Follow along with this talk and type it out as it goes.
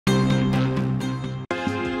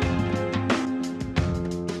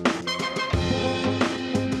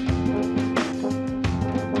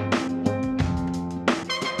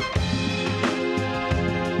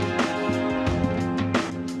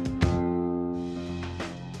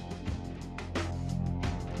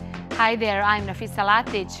Hi there, I'm Nafisa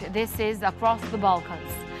Latic. This is Across the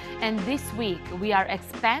Balkans. And this week, we are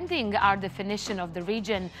expanding our definition of the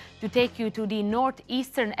region to take you to the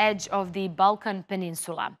northeastern edge of the Balkan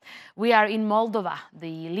peninsula. We are in Moldova,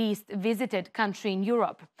 the least visited country in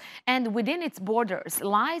Europe. And within its borders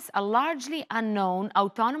lies a largely unknown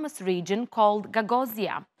autonomous region called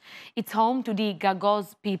Gagauzia. It's home to the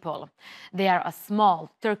Gagauz people. They are a small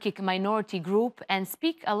Turkic minority group and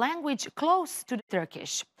speak a language close to the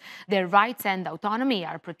Turkish. Their rights and autonomy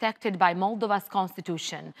are protected by Moldova's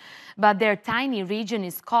constitution. But their tiny region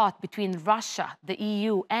is caught between Russia, the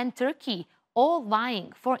EU, and Turkey, all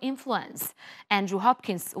vying for influence. Andrew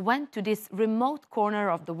Hopkins went to this remote corner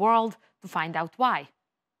of the world to find out why.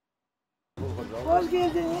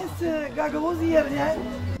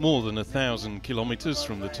 More than 1,000 kilometers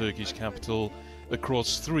from the Turkish capital,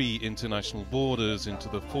 across 3 international borders into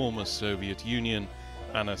the former Soviet Union,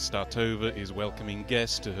 Anna Statova is welcoming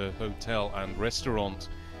guests to her hotel and restaurant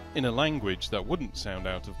in a language that wouldn't sound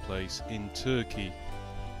out of place in Turkey.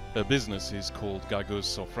 Her business is called Gagauz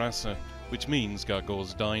Sofrası, which means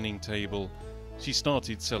Gagauz dining table. She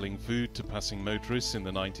started selling food to passing motorists in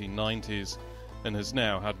the 1990s and has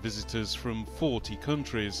now had visitors from 40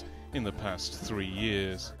 countries in the past 3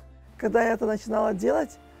 years. Когда я это начинала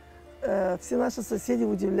делать, все наши соседи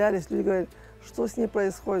удивлялись, люди говорят, что с ней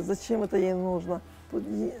происходит, зачем это ей нужно,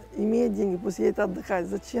 имеет деньги, пусть едет отдыхать,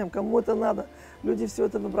 зачем, кому это надо, люди все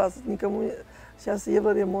это выбрасывают, никому сейчас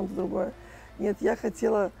евроремонт и другое. Нет, я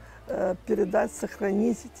хотела передать,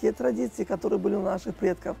 сохранить те традиции, которые были у наших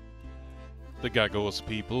предков. The Gagauz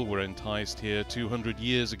people were enticed here 200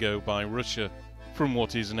 years ago by Russia from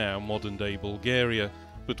what is now modern-day Bulgaria,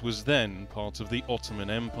 but was then part of the Ottoman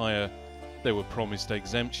Empire. They were promised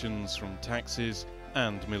exemptions from taxes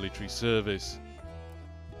and military service.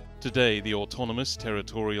 Today, the autonomous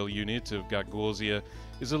territorial unit of Gagauzia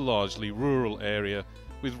is a largely rural area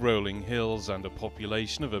with rolling hills and a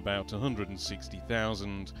population of about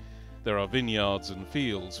 160,000. There are vineyards and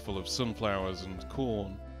fields full of sunflowers and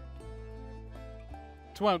corn.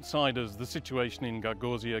 To outsiders, the situation in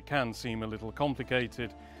Gagauzia can seem a little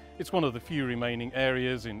complicated. It's one of the few remaining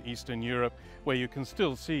areas in Eastern Europe where you can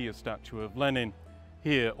still see a statue of Lenin,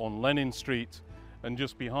 here on Lenin Street. And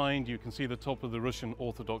just behind you can see the top of the Russian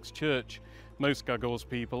Orthodox Church. Most Gagauz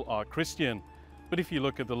people are Christian, but if you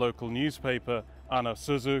look at the local newspaper, Ana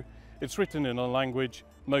Suzu, it's written in a language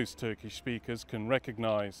most Turkish speakers can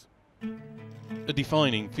recognize. A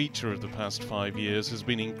defining feature of the past 5 years has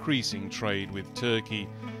been increasing trade with Turkey.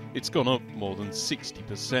 It's gone up more than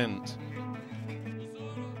 60%.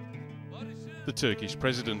 The Turkish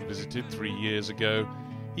president visited 3 years ago.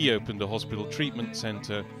 He opened a hospital treatment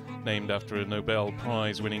center named after a Nobel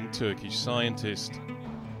Prize-winning Turkish scientist.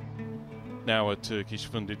 Now a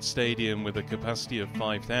Turkish-funded stadium with a capacity of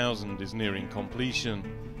 5,000 is nearing completion.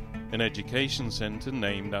 An education center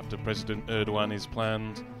named after President Erdogan is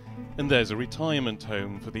planned. And there's a retirement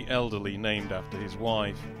home for the elderly named after his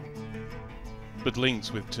wife. But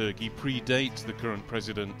links with Turkey predate the current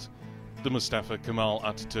president. The Mustafa Kemal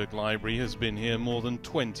Atatürk Library has been here more than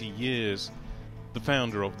 20 years. The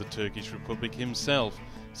founder of the Turkish Republic himself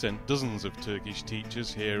sent dozens of Turkish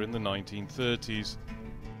teachers here in the 1930s.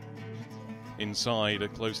 Inside are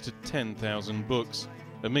close to 10,000 books,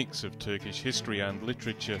 a mix of Turkish history and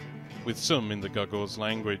literature, with some in the Gagauz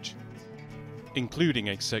language, including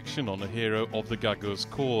a section on a hero of the Gagauz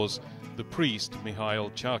cause, the priest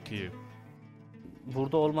Mihail Çakiu.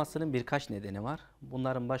 Burada olmasının birkaç nedeni var.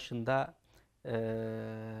 Bunların başında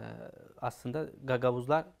aslında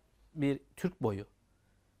Gagauzlar bir Türk boyu.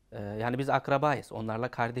 Yani biz akrabayız,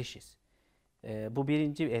 onlarla kardeşiz. Bu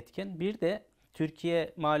birinci etken. Bir de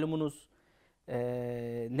Türkiye malumunuz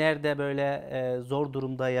nerede böyle zor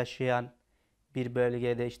durumda yaşayan bir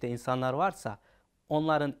bölgede işte insanlar varsa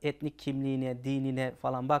onların etnik kimliğine, dinine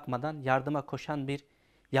falan bakmadan yardıma koşan bir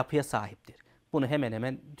yapıya sahiptir. Bunu hemen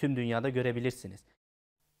hemen tüm dünyada görebilirsiniz.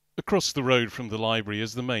 Across the road from the library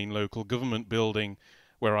is the main local government building,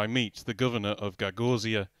 where I meet the governor of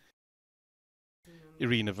Gagauzia.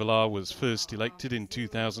 Irina Vilar was first elected in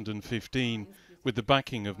 2015 with the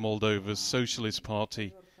backing of Moldova's Socialist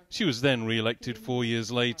Party. She was then re-elected 4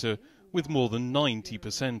 years later with more than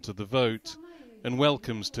 90% of the vote and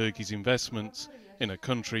welcomes Turkey's investments in a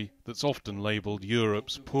country that's often labelled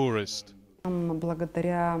Europe's poorest.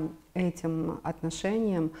 Благодаря этим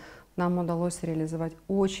отношениям нам удалось реализовать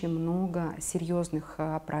очень много серьезных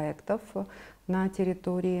проектов на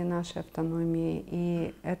территории нашей автономии.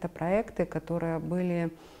 И это проекты, которые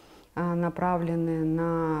были направлены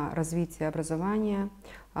на развитие образования,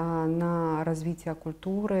 на развитие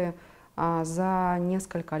культуры, За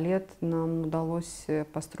несколько лет нам удалось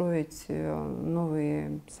построить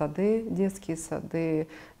новые сады, детские сады,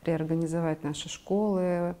 реорганизовать наши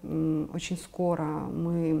школы. Очень скоро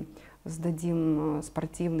мы сдадим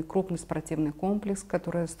крупный спортивный комплекс,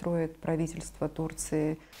 который строит правительство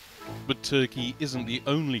Турции. But Turkey isn't the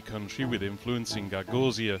only country with influence in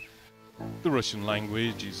Gagauzia. The Russian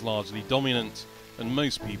language is largely dominant, and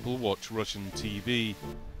most people watch Russian TV.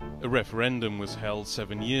 A referendum was held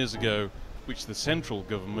 7 years ago, which the central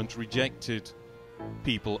government rejected.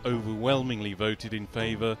 People overwhelmingly voted in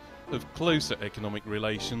favour of closer economic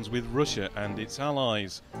relations with Russia and its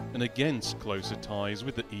allies, and against closer ties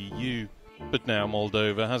with the EU. But now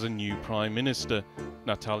Moldova has a new Prime Minister,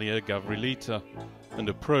 Natalia Gavrilita, and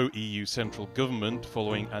a pro-EU central government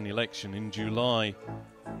following an election in July.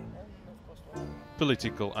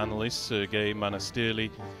 Political analyst Sergei Manastirli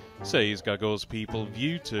says Gagauz people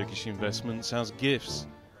view Turkish investments as gifts,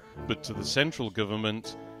 but to the central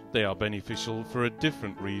government they are beneficial for a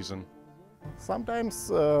different reason.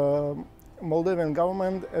 Sometimes Moldovan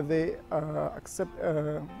government they accept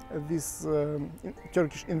these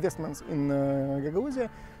Turkish investments in Gagauzia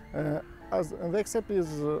as they accept it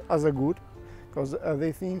as a good, because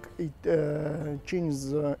they think it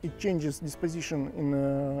changes disposition in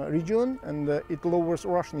the region, and it lowers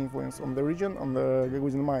Russian influence on the region, on the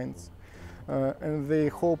Gagauzin minds, and they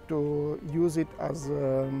hope to use it as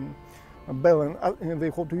balance. They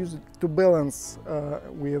hope to use it to balance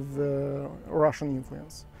with Russian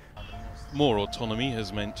influence. More autonomy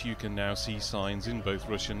has meant you can now see signs in both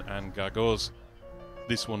Russian and Gagauz.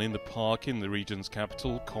 This one in the park in the region's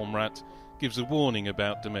capital, Comrat, gives a warning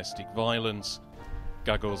about domestic violence.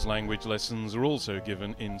 Gagauz language lessons are also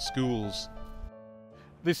given in schools.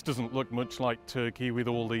 This doesn't look much like Turkey with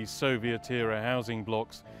all these Soviet-era housing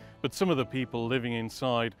blocks, but some of the people living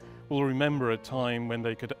inside will remember a time when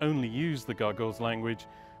they could only use the Gagauz language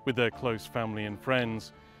with their close family and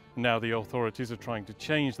friends. Now the authorities are trying to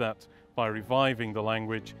change that by reviving the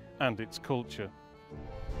language and its culture.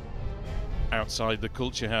 Outside the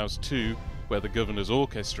Culture House too, where the governor's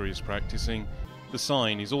orchestra is practicing, the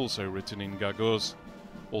sign is also written in Gagauz,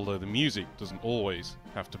 although the music doesn't always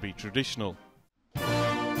have to be traditional.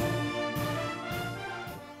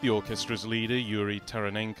 The orchestra's leader, Yuri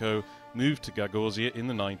Taranenko, moved to Gagauzia in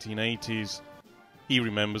the 1980s. He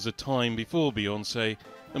remembers a time before Beyoncé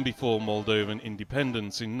and before Moldovan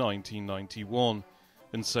independence in 1991,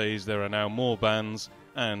 and says there are now more bands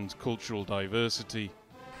and cultural diversity.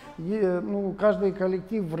 Каждый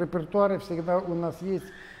коллектив в репертуаре всегда у нас есть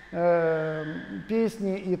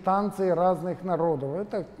песни и танцы разных народов.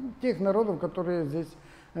 Это тех народов, которые здесь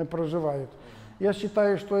проживают. Я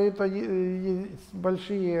считаю, что это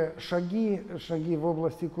большие шаги в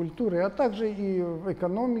области культуры, а также и в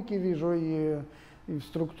экономике, вижу, и в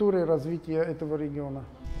структуре развития этого региона.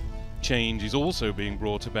 Change is also being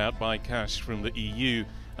brought about by cash from the EU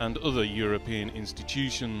and other European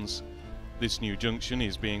institutions. This new junction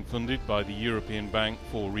is being funded by the European Bank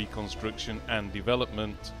for Reconstruction and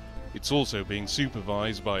Development. It's also being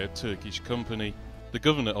supervised by a Turkish company. The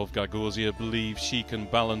governor of Gagauzia believes she can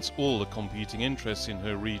balance all the competing interests in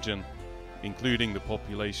her region, including the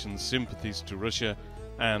population's sympathies to Russia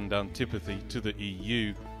and antipathy to the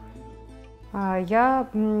EU. Я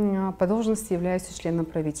по должности являюсь членом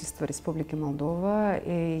правительства Республики Молдова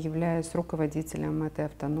и являюсь руководителем этой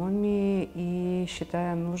автономии и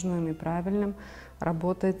считаю нужным и правильным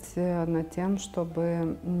работать над тем,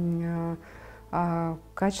 чтобы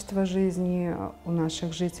качество жизни у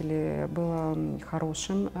наших жителей было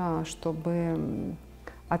хорошим, чтобы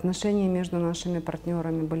отношения между нашими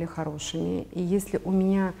партнерами были хорошими. И если у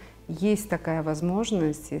меня есть такая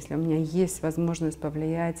возможность, если у меня есть возможность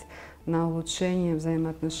повлиять на улучшение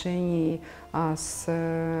взаимоотношений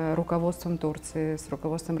с руководством Турции, с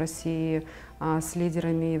руководством России, с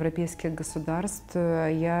лидерами европейских государств,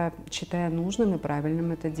 я считаю нужным и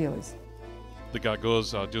правильным это делать. The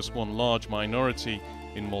Gagauz are just one large minority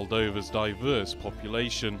in Moldova's diverse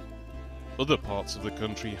population. Other parts of the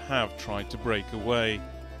country have tried to break away.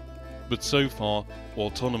 But so far,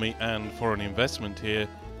 autonomy and foreign investment here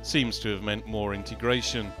seems to have meant more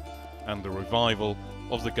integration and the revival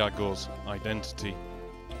of the Gagauz identity.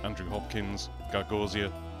 Andrew Hopkins,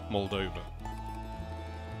 Gagauzia, Moldova.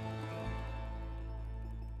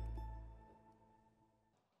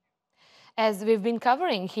 As we've been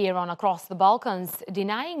covering here on Across the Balkans,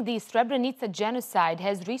 denying the Srebrenica genocide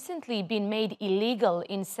has recently been made illegal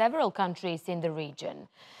in several countries in the region.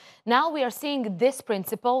 Now we are seeing this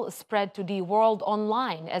principle spread to the world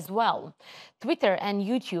online as well. Twitter and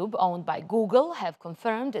YouTube, owned by Google, have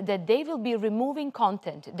confirmed that they will be removing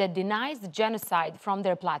content that denies the genocide from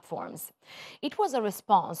their platforms. It was a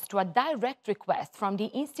response to a direct request from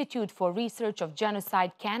the Institute for Research of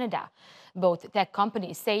Genocide Canada. Both tech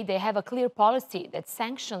companies say they have a clear policy that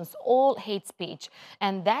sanctions all hate speech,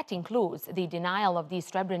 and that includes the denial of the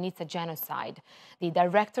Srebrenica genocide. The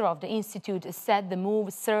director of the institute said the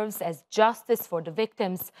move serves as justice for the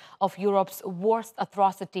victims of Europe's worst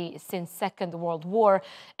atrocity since Second World War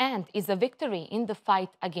and is a victory in the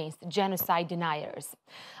fight against genocide deniers.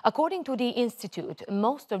 According to the institute,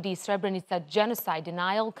 most of the Srebrenica genocide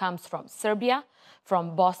denial comes from Serbia,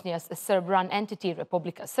 from Bosnia's Serb-run entity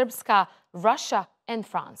Republika Srpska, Russia and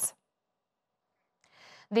France.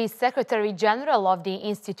 The Secretary General of the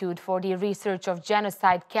Institute for the Research of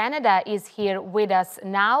Genocide Canada is here with us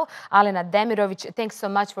now. Alena Demirovic, thanks so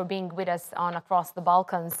much for being with us on Across the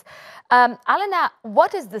Balkans. Alena,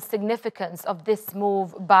 what is the significance of this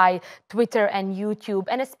move by Twitter and YouTube,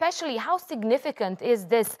 and especially how significant is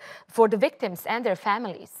this for the victims and their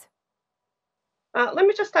families? Let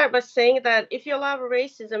me just start by saying that if you allow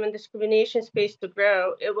racism and discrimination space to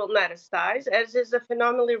grow, it will metastasize, as is a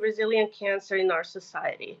phenomenally resilient cancer in our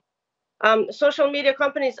society. Social media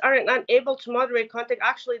companies aren't unable to moderate content.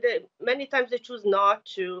 Actually, many times they choose not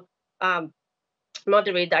to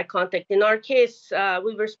moderate that content. In our case,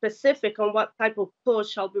 we were specific on what type of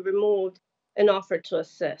post shall be removed and offered to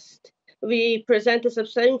assist. We presented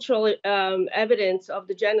substantial evidence of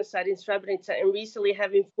the genocide in Srebrenica and recently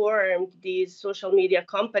have informed these social media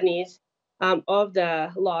companies of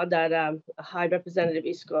the law that High Representative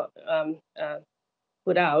Isko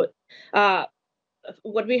put out.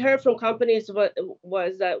 What we heard from companies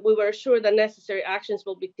was that we were assured that necessary actions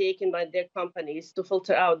will be taken by their companies to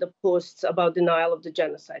filter out the posts about denial of the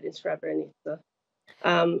genocide in Srebrenica.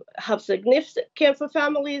 How significant for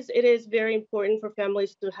families? It is very important for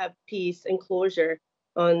families to have peace and closure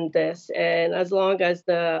on this. And as long as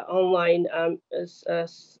the online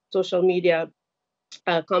social media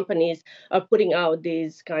companies are putting out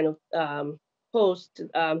these kind of posts,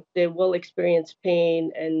 they will experience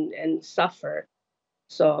pain and suffer.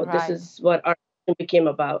 So Right. This is what our mission became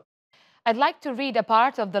about. I'd like to read a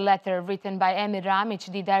part of the letter written by Emir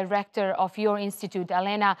Ramic, the director of your institute,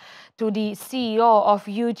 Alena, to the CEO of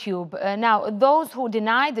YouTube. Now, those who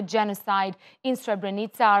deny the genocide in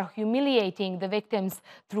Srebrenica are humiliating the victims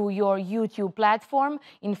through your YouTube platform,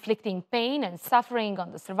 inflicting pain and suffering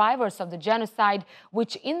on the survivors of the genocide,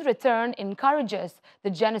 which in return encourages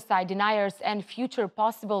the genocide deniers and future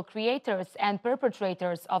possible creators and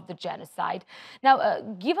perpetrators of the genocide. Now,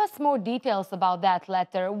 give us more details about that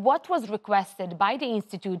letter. What was requested by the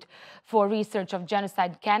Institute for Research of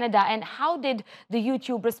Genocide Canada, and how did the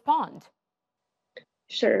YouTube respond?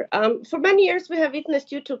 Sure. For many years, we have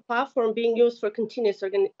witnessed YouTube platform being used for continuous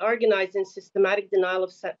organized and systematic denial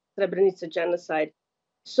of Srebrenica genocide.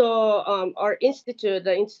 So our institute,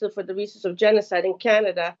 the Institute for the Research of Genocide in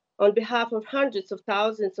Canada, on behalf of hundreds of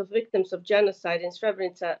thousands of victims of genocide in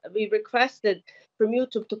Srebrenica, we requested from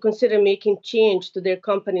YouTube to consider making change to their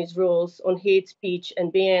company's rules on hate speech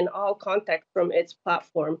and ban all content from its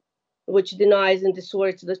platform, which denies and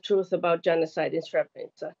distorts the truth about genocide in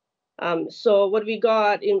Srebrenica. So what we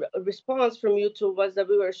got in response from YouTube was that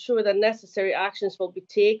we were sure that necessary actions will be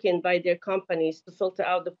taken by their companies to filter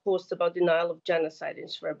out the posts about denial of genocide in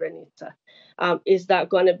Srebrenica. Is that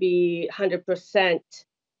going to be 100%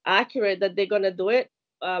 accurate that they're going to do it?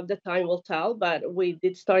 The time will tell, but we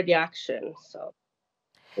did start the action. So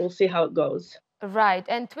we'll see how it goes. Right.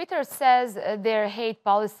 And Twitter says their hate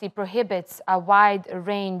policy prohibits a wide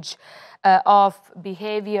range of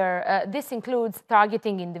behavior. This includes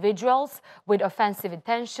targeting individuals with offensive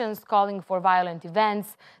intentions, calling for violent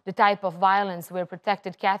events, the type of violence where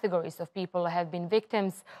protected categories of people have been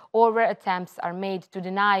victims, or where attempts are made to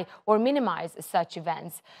deny or minimize such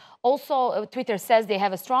events. Also, Twitter says they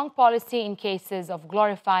have a strong policy in cases of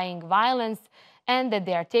glorifying violence, and that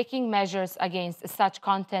they are taking measures against such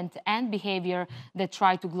content and behavior that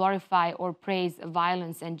try to glorify or praise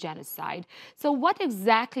violence and genocide. So what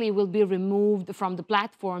exactly will be removed from the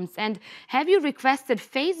platforms? And have you requested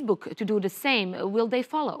Facebook to do the same? Will they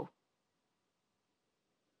follow?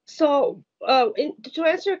 So to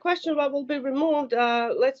answer your question, what will be removed,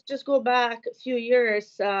 let's just go back a few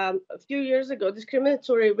years. A few years ago,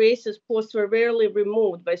 discriminatory racist posts were rarely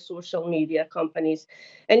removed by social media companies.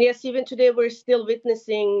 And yes, even today, we're still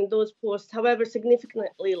witnessing those posts, however,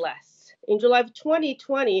 significantly less. In July of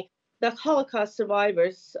 2020, the Holocaust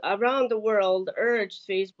survivors around the world urged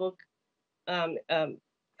Facebook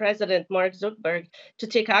President Mark Zuckerberg to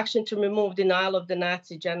take action to remove denial of the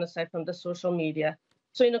Nazi genocide from the social media.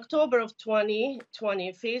 So in October of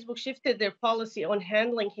 2020, Facebook shifted their policy on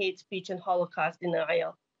handling hate speech and Holocaust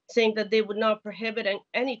denial, saying that they would not prohibit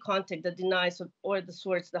any content that denies or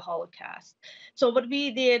distorts the Holocaust. So what we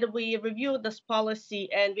did, we reviewed this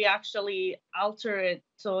policy and we actually altered it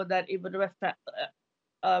so that it would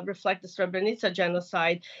reflect the Srebrenica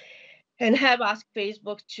genocide, and have asked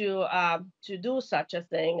Facebook to do such a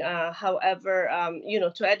thing. However,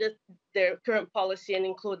 to edit their current policy and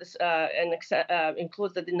include this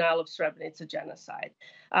includes the denial of Srebrenica genocide.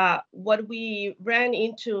 What we ran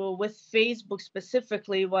into with Facebook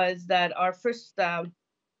specifically was that our first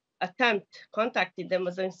attempt contacting them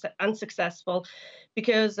was unsuccessful,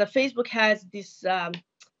 because Facebook has this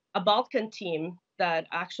a Balkan team that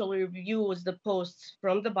actually reviews the posts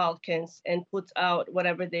from the Balkans and puts out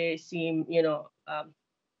whatever they seem,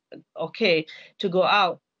 okay to go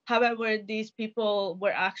out. However, these people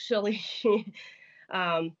were actually,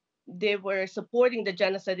 they were supporting the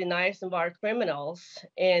genocide deniers and war criminals,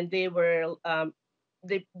 and they were,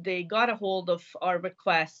 they got a hold of our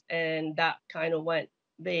request, and that kind of went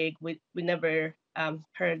vague. We never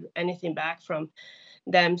heard anything back from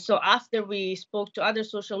them. So after we spoke to other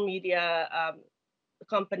social media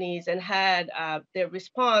companies and had their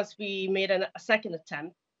response, we made a second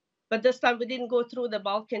attempt. But this time we didn't go through the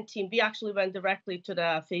Balkan team. We actually went directly to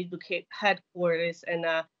the Facebook headquarters and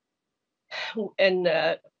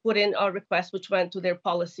put in our request, which went to their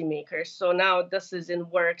policymakers. So now this is in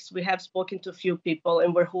works. We have spoken to a few people,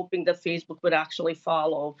 and we're hoping that Facebook would actually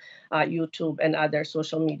follow YouTube and other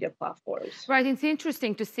social media platforms. Right. It's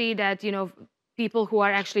interesting to see that, people who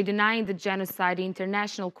are actually denying the genocide,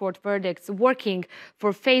 international court verdicts, working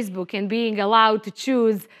for Facebook and being allowed to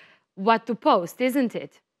choose what to post, isn't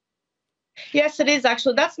it? Yes, it is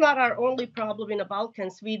actually. That's not our only problem in the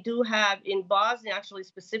Balkans. We do have in Bosnia, actually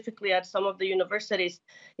specifically at some of the universities,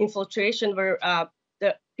 infiltration where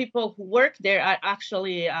the people who work there are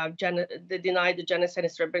actually they deny the genocide in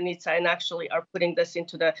Srebrenica and actually are putting this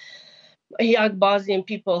into the young Bosnian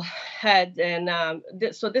people head. And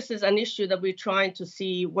so this is an issue that we're trying to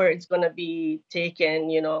see where it's going to be taken,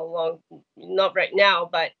 not right now,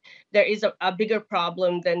 but there is a bigger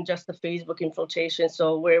problem than just the Facebook infiltration.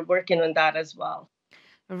 So we're working on that as well.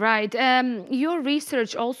 Right. Your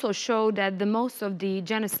research also showed that the most of the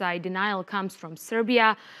genocide denial comes from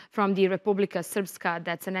Serbia, from the Republika Srpska,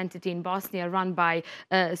 that's an entity in Bosnia run by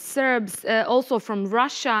Serbs, also from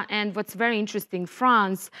Russia, and what's very interesting,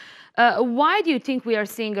 France. Why do you think we are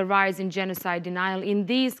seeing a rise in genocide denial in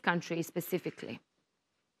these countries specifically?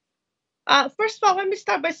 First of all, let me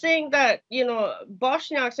start by saying that,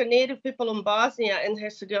 Bosniaks are native people in Bosnia and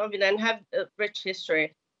Herzegovina and have a rich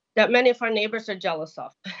history that many of our neighbors are jealous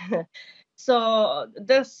of. So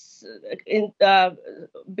this,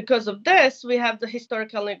 because of this, we have the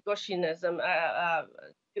historical negotiationism,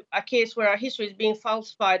 a case where our history is being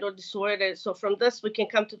falsified or distorted. So from this, we can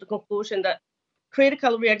come to the conclusion that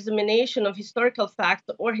critical re-examination of historical facts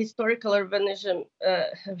or historical revisionism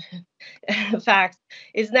facts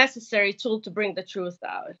is necessary tool to bring the truth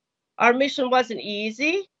out. Our mission wasn't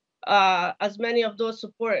easy, as many of those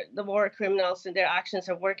support the war criminals and their actions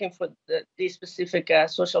are working for these specific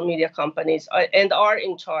social media companies and are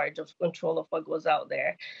in charge of control of what goes out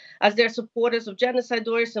there. As they're supporters of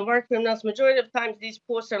genociders and war criminals, majority of times these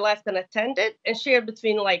posts are left unattended and shared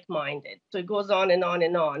between like-minded. So it goes on and on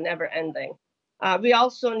and on, never ending. We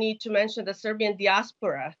also need to mention the Serbian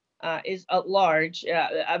diaspora is at large,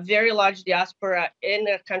 a very large diaspora in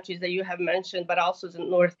the countries that you have mentioned, but also in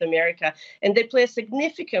North America. And they play a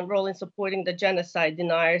significant role in supporting the genocide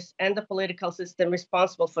deniers and the political system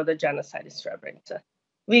responsible for the genocide in Srebrenica.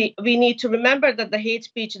 We need to remember that the hate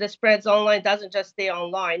speech that spreads online doesn't just stay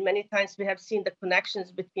online. Many times we have seen the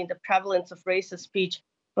connections between the prevalence of racist speech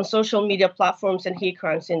on social media platforms and hate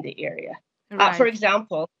crimes in the area. Right. For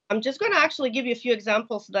example, I'm just going to actually give you a few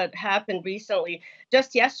examples that happened recently.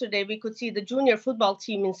 Just yesterday, we could see the junior football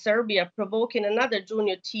team in Serbia provoking another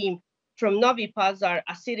junior team from Novi Pazar,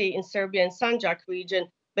 a city in Serbia and Sanjak region,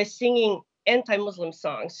 by singing anti-Muslim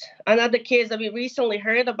songs. Another case that we recently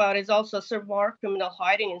heard about is also a Serb war criminal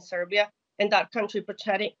hiding in Serbia and that country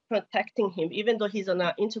protecting him, even though he's on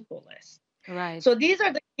an Interpol list. Right. So these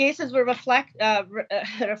are the cases where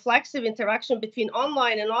reflexive interaction between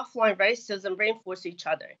online and offline racism reinforce each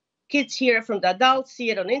other. Kids hear from the adults, see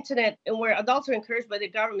it on the internet, and where adults are encouraged by the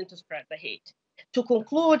government to spread the hate. To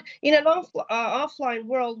conclude, in an offline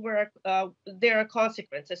world where there are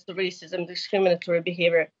consequences to racism, discriminatory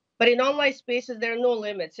behavior, but in online spaces, there are no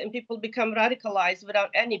limits, and people become radicalized without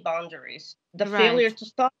any boundaries. The failure to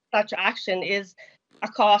stop such action is a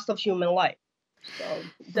cost of human life. So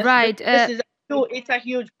Right. it's a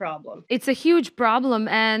huge problem. It's a huge problem,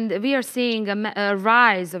 and we are seeing a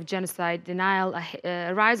rise of genocide denial,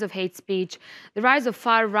 a rise of hate speech, the rise of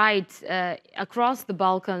far right across the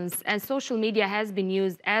Balkans, and social media has been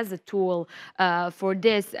used as a tool for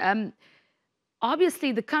this.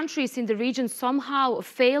 Obviously, the countries in the region somehow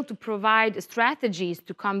fail to provide strategies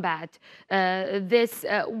to combat this.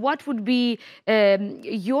 What would be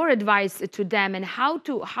your advice to them, and how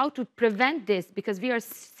to prevent this? Because we are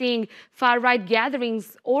seeing far-right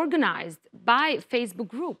gatherings organized by Facebook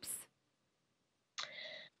groups.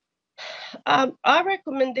 Our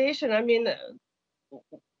recommendation, I mean,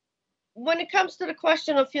 when it comes to the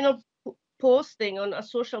question of posting on a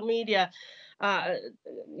social media,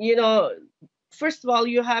 first of all,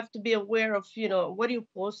 you have to be aware of, what are you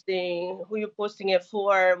posting, who you're posting it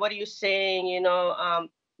for, what are you saying,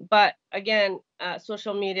 but again,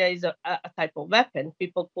 social media is a type of weapon.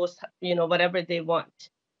 People post, whatever they want,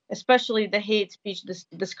 especially the hate speech,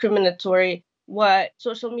 discriminatory. What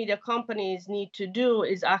social media companies need to do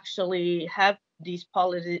is actually have these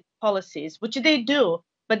policies, which they do,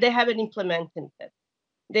 but they haven't implemented it.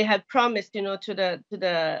 They had promised, to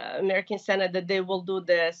the American Senate that they will do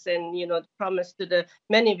this, and promised to the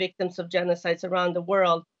many victims of genocides around the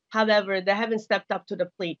world. However, they haven't stepped up to the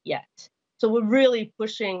plate yet. So we're really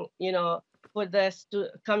pushing, for this to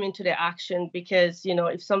come into the action, because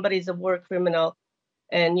if somebody's a war criminal,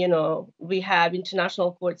 and we have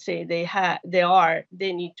international courts say they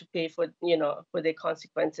need to pay for for their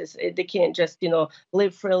consequences. They can't just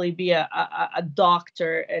live freely, be a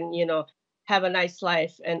doctor, and have a nice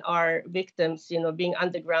life, and our victims, being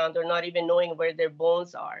underground or not even knowing where their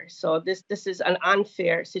bones are. So this is an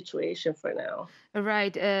unfair situation for now.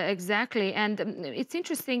 Right, exactly. And it's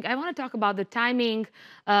interesting. I want to talk about the timing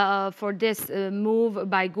for this move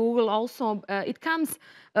by Google. Also, it comes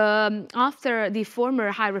after the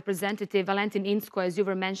former High Representative Valentin Inzko, as you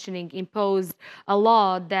were mentioning, imposed a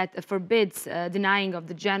law that forbids denying of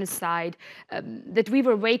the genocide, that we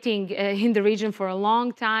were waiting in the region for a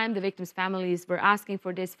long time. The victims' families were asking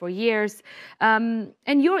for this for years. And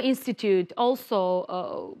your institute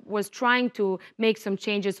also was trying to make some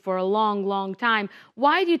changes for a long, long time.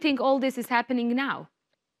 Why do you think all this is happening now?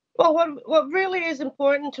 Well, what really is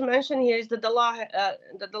important to mention here is that the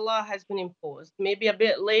law has been imposed. Maybe a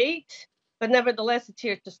bit late, but nevertheless, it's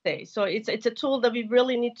here to stay. So it's a tool that we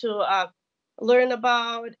really need to learn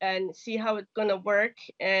about and see how it's going to work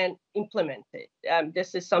and implement it.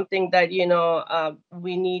 This is something that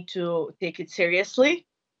we need to take it seriously,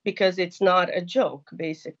 because it's not a joke.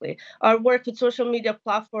 Basically, our work with social media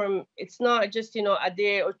platform, it's not just a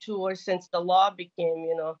day or two or since the law became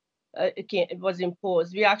it was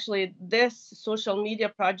imposed. This social media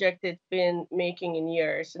project, it's been making in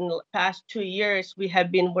years. In the past 2 years, we have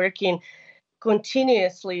been working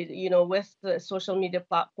continuously, with the social media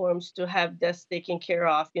platforms to have this taken care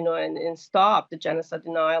of, and stop the genocide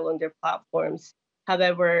denial on their platforms.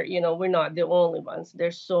 However, we're not the only ones.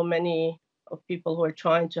 There's so many of people who are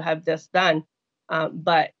trying to have this done.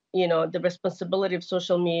 But the responsibility of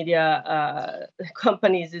social media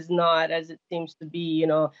companies is not as it seems to be,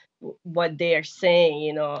 what they are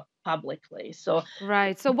saying, publicly. So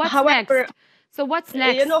right. So what's next? So what's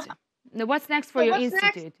next? What's next for your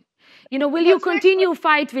institute? Will you continue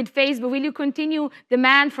fight with Facebook? Will you continue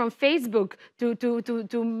demand from Facebook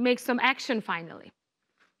to make some action finally?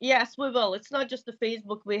 Yes, we will. It's not just the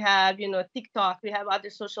Facebook. We have, TikTok. We have other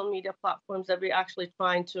social media platforms that we're actually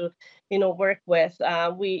trying to, work with.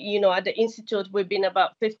 We, at the Institute, we've been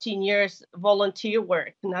about 15 years volunteer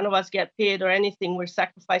work. None of us get paid or anything. We're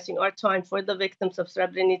sacrificing our time for the victims of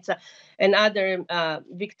Srebrenica and other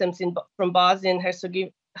victims from Bosnia and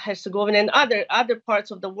Herzegovina and other parts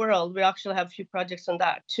of the world. We actually have a few projects on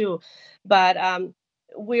that too. But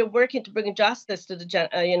we're working to bring justice to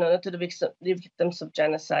the victims of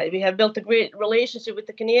genocide. We have built a great relationship with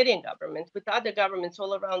the Canadian government, with other governments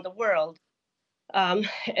all around the world,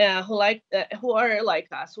 who are like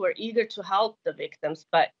us, who are eager to help the victims.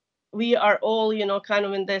 But we are all, kind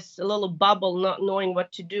of in this little bubble, not knowing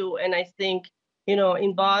what to do. And I think,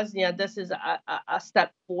 in Bosnia, this is a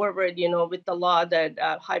step forward, with the law that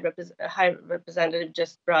High Representative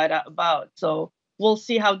just brought about. So we'll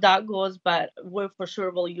see how that goes, but we for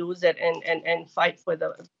sure will use it and fight for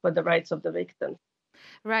the rights of the victims.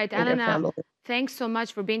 Right, and their Alena, family. thanks so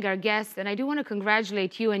much for being our guest. And I do want to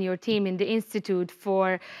congratulate you and your team in the Institute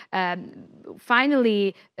for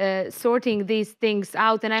finally sorting these things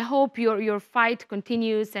out. And I hope your fight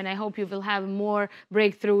continues, and I hope you will have more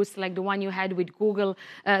breakthroughs like the one you had with Google.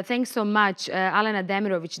 Thanks so much, Alena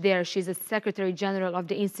Demirovic there. She's a Secretary General of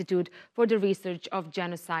the Institute for the Research of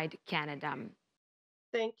Genocide, Canada.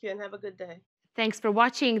 Thank you, and have a good day. Thanks for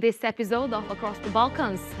watching this episode of Across the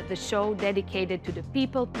Balkans, the show dedicated to the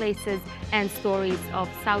people, places, and stories of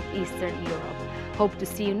Southeastern Europe. Hope to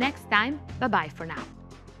see you next time. Bye-bye for now.